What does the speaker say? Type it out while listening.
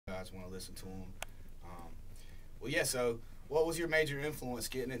guys want to listen to them. Well, yeah, so what was your major influence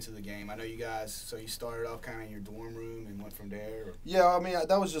getting into the game? I know you guys, so you started off kind of in your dorm room and went from there? Or? Yeah, I mean,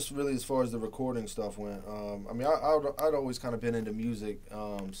 that was just really as far as the recording stuff went. I mean, I'd always kind of been into music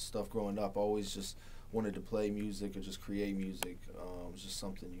stuff growing up. I always just wanted to play music or just create music. It was just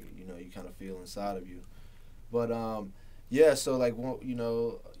something, you kind of feel inside of you. But, yeah, so like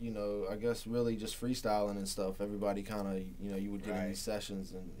I guess really just freestyling and stuff. Everybody kind of you would get in these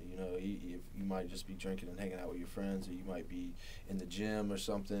sessions, and you might just be drinking and hanging out with your friends, or you might be in the gym or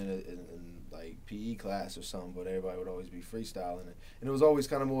something in like PE class or something. But everybody would always be freestyling, and it was always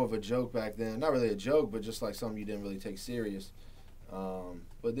kind of more of a joke back then. Not really a joke, but just like something you didn't really take serious.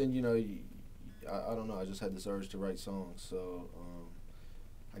 But then I don't know. I just had this urge to write songs, so.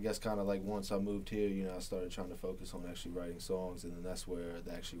 I guess kind of like once I moved here, I started trying to focus on actually writing songs, and then that's where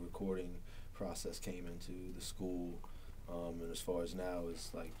the actually recording process came into the school. And as far as now,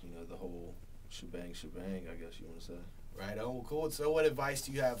 it's like, the whole shebang, I guess you want to say. Right. Oh, well, cool. So what advice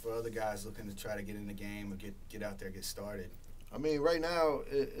do you have for other guys looking to try to get in the game or get out there, get started? I mean, right now,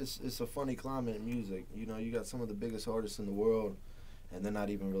 it's a funny climate in music. You got some of the biggest artists in the world, and they're not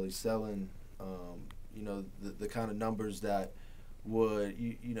even really selling, the kind of numbers that would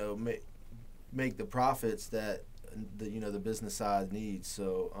make the profits that the business side needs.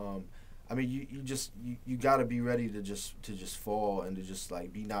 So I mean you got to be ready to just fall and to just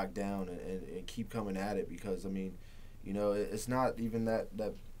like be knocked down and keep coming at it, because I mean it's not even that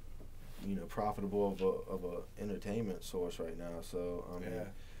profitable of a entertainment source right now. So I mean,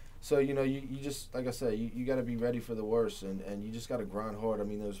 so you just, like I said, you got to be ready for the worst, and you just got to grind hard. I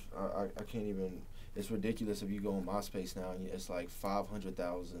mean, I can't even. It's ridiculous if you go on MySpace now and it's like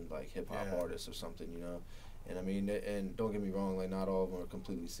 500,000 like hip hop artists or something, And I mean, and don't get me wrong, like not all of them are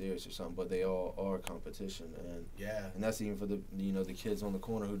completely serious or something, but they all are competition, and and that's even for the the kids on the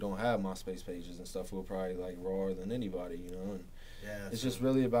corner who don't have MySpace pages and stuff, who are probably like rawer than anybody, And it's just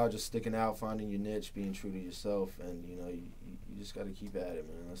really about just sticking out, finding your niche, being true to yourself, and you just got to keep at it,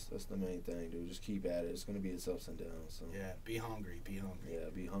 man. That's the main thing, dude. Just keep at it. It's gonna be its ups and downs. So be hungry. Yeah,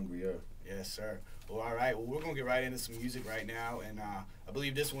 be hungrier. Yes, sir. Well, all right. Well, we're gonna get right into some music right now, and I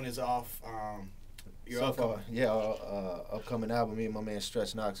believe this one is off. Your upcoming album. Me and my man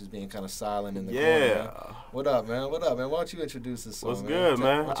StretchknockS is being kind of silent in the corner. Man. What up, man? Why don't you introduce this song? What's good,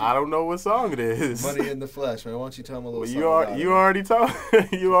 man? I don't know what song it is. Money in the Flesh, man. Why don't you tell him a little something about it? You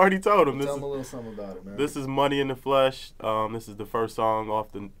already told him. Tell him a little something about it, man. This is Money in the Flesh. This is the first song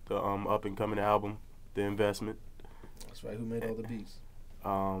off the up and coming album, The Investment. That's right. Who made all the beats?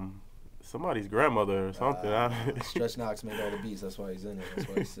 Somebody's grandmother or something. StretchknockS made all the beats. That's why he's in it. That's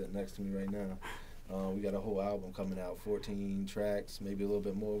why he's sitting next to me right now. We got a whole album coming out, 14 tracks, maybe a little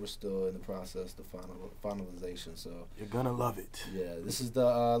bit more. We're still in the process, the finalization. So you're gonna love it. Yeah, this is the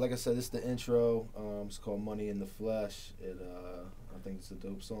like I said, this is the intro. It's called Money in the Flesh. I think it's a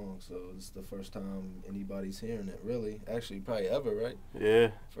dope song. So this is the first time anybody's hearing it, really. Actually, probably ever, right?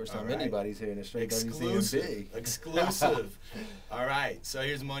 Yeah. First time anybody's hearing it. Straight WZMB. Exclusive. All right. So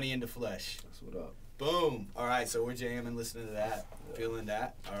here's Money in the Flesh. That's what up. Boom. All right. So we're jamming, listening to that, feeling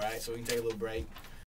that. All right. So we can take a little break.